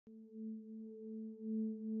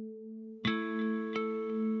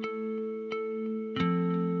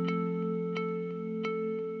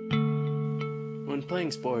When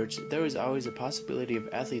playing sports, there is always a possibility of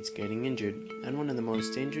athletes getting injured, and one of the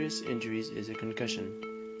most dangerous injuries is a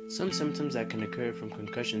concussion. Some symptoms that can occur from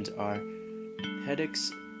concussions are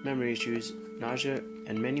headaches, memory issues, nausea,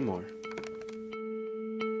 and many more.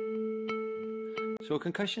 So a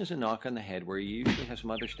concussion is a knock on the head where you usually have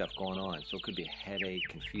some other stuff going on. So it could be a headache,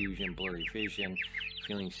 confusion, blurry vision,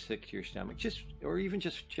 feeling sick to your stomach, or even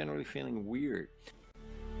just generally feeling weird.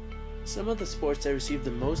 Some of the sports that receive the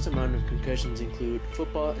most amount of concussions include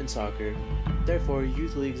football and soccer. Therefore,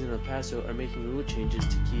 youth leagues in El Paso are making rule changes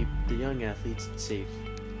to keep the young athletes safe.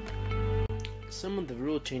 Some of the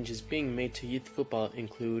rule changes being made to youth football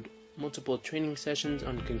include multiple training sessions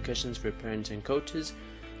on concussions for parents and coaches,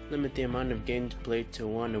 limit the amount of games played to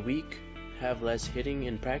 1 a week, have less hitting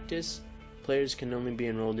in practice, players can only be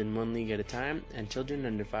enrolled in one league at a time, and children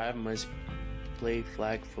under 5 must play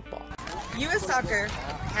flag football. U.S. Soccer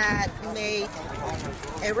had made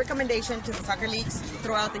a recommendation to the soccer leagues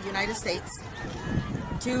throughout the United States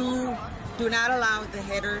to do not allow the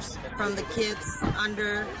headers from the kids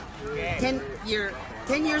under 10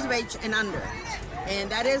 years of age and under. And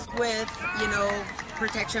that is with,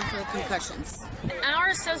 protection for concussions. In our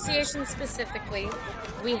association specifically,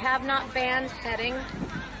 we have not banned heading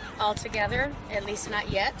altogether, at least not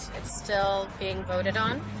yet. It's still being voted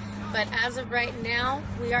on. But as of right now,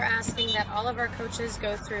 we are asking that all of our coaches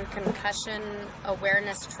go through concussion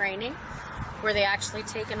awareness training, where they actually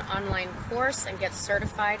take an online course and get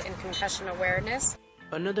certified in concussion awareness.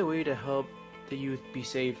 Another way to help the youth be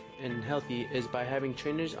safe and healthy is by having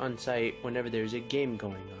trainers on site whenever there's a game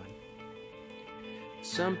going on.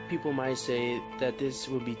 Some people might say that this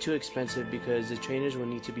will be too expensive because the trainers will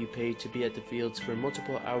need to be paid to be at the fields for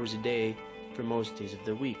multiple hours a day for most days of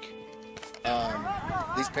the week.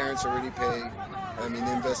 These parents already pay.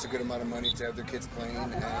 They invest a good amount of money to have their kids playing,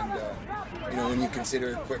 and when you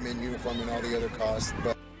consider equipment, uniform, and all the other costs.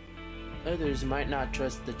 But others might not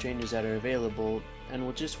trust the trainers that are available and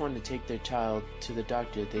will just want to take their child to the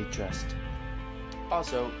doctor they trust.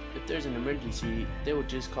 Also, if there's an emergency, they will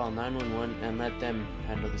just call 911 and let them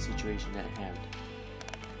handle the situation at hand.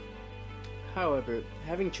 However,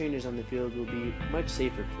 having trainers on the field will be much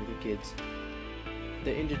safer for the kids.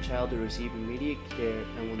 The injured child will receive immediate care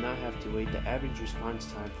and will not have to wait the average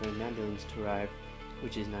response time for an ambulance to arrive,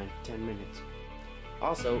 which is 9 to 10 minutes.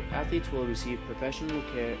 Also, athletes will receive professional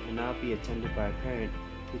care and not be attended by a parent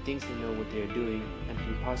who thinks they know what they are doing and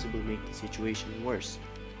can possibly make the situation worse.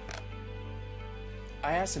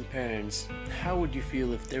 I asked some parents, how would you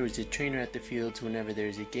feel if there was a trainer at the fields whenever there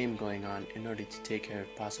is a game going on in order to take care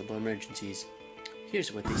of possible emergencies?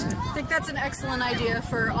 Here's what they said. I think that's an excellent idea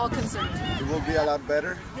for all concerned. It will be a lot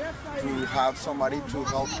better to have somebody to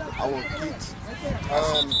help our kids.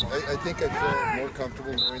 I think I feel more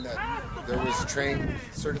comfortable knowing that there was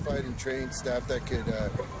certified and trained staff that could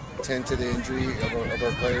tend to the injury of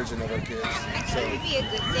our players and of our kids. I think it would be a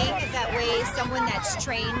good thing. That way someone that's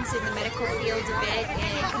trained in the medical field a bit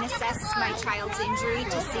and can assess my child's injury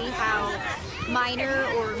to see how minor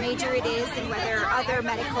or major it is and whether other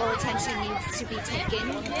medical attention needs to be taken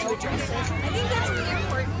to address it. I think that's really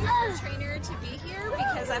important for a trainer to be here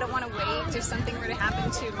because I don't want to wait if something were to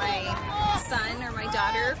happen to my son or my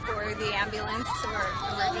daughter for the ambulance or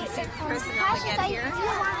emergency personnel to get here.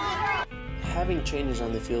 Having trainers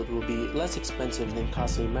on the field will be less expensive than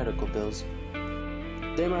costly medical bills.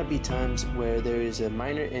 There might be times where there is a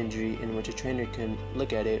minor injury in which a trainer can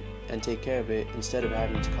look at it and take care of it instead of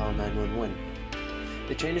having to call 911.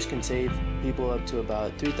 The trainers can save people up to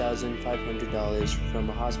about $3,500 from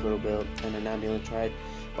a hospital bill and an ambulance ride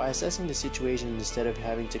by assessing the situation instead of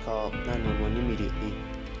having to call 911 immediately.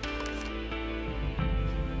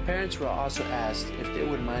 Parents were also asked if they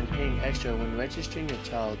would mind paying extra when registering a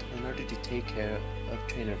child in order to take care of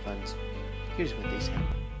trainer funds. Here's what they said.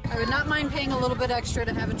 I would not mind paying a little bit extra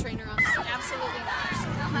to have a trainer on site. Absolutely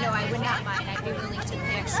not. No, I would not mind. I'd be willing to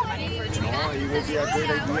pay extra money for a trainer. It would be a great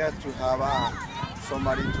idea to have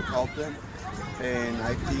somebody to help them, and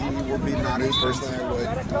I think it would be not. Me personally, I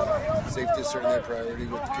would. Safety is certainly a priority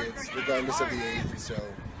with the kids, regardless of the age. So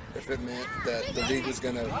if it meant that the league was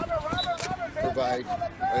going to provide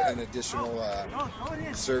an additional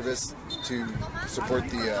service to support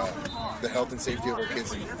the health and safety of our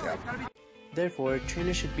kids. Therefore,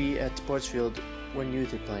 trainers should be at sports field when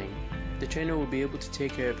youth are playing. The trainer will be able to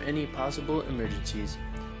take care of any possible emergencies.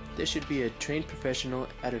 There should be a trained professional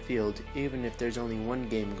at a field even if there's only one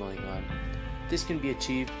game going on. This can be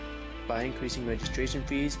achieved by increasing registration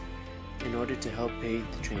fees in order to help pay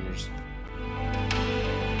the trainers.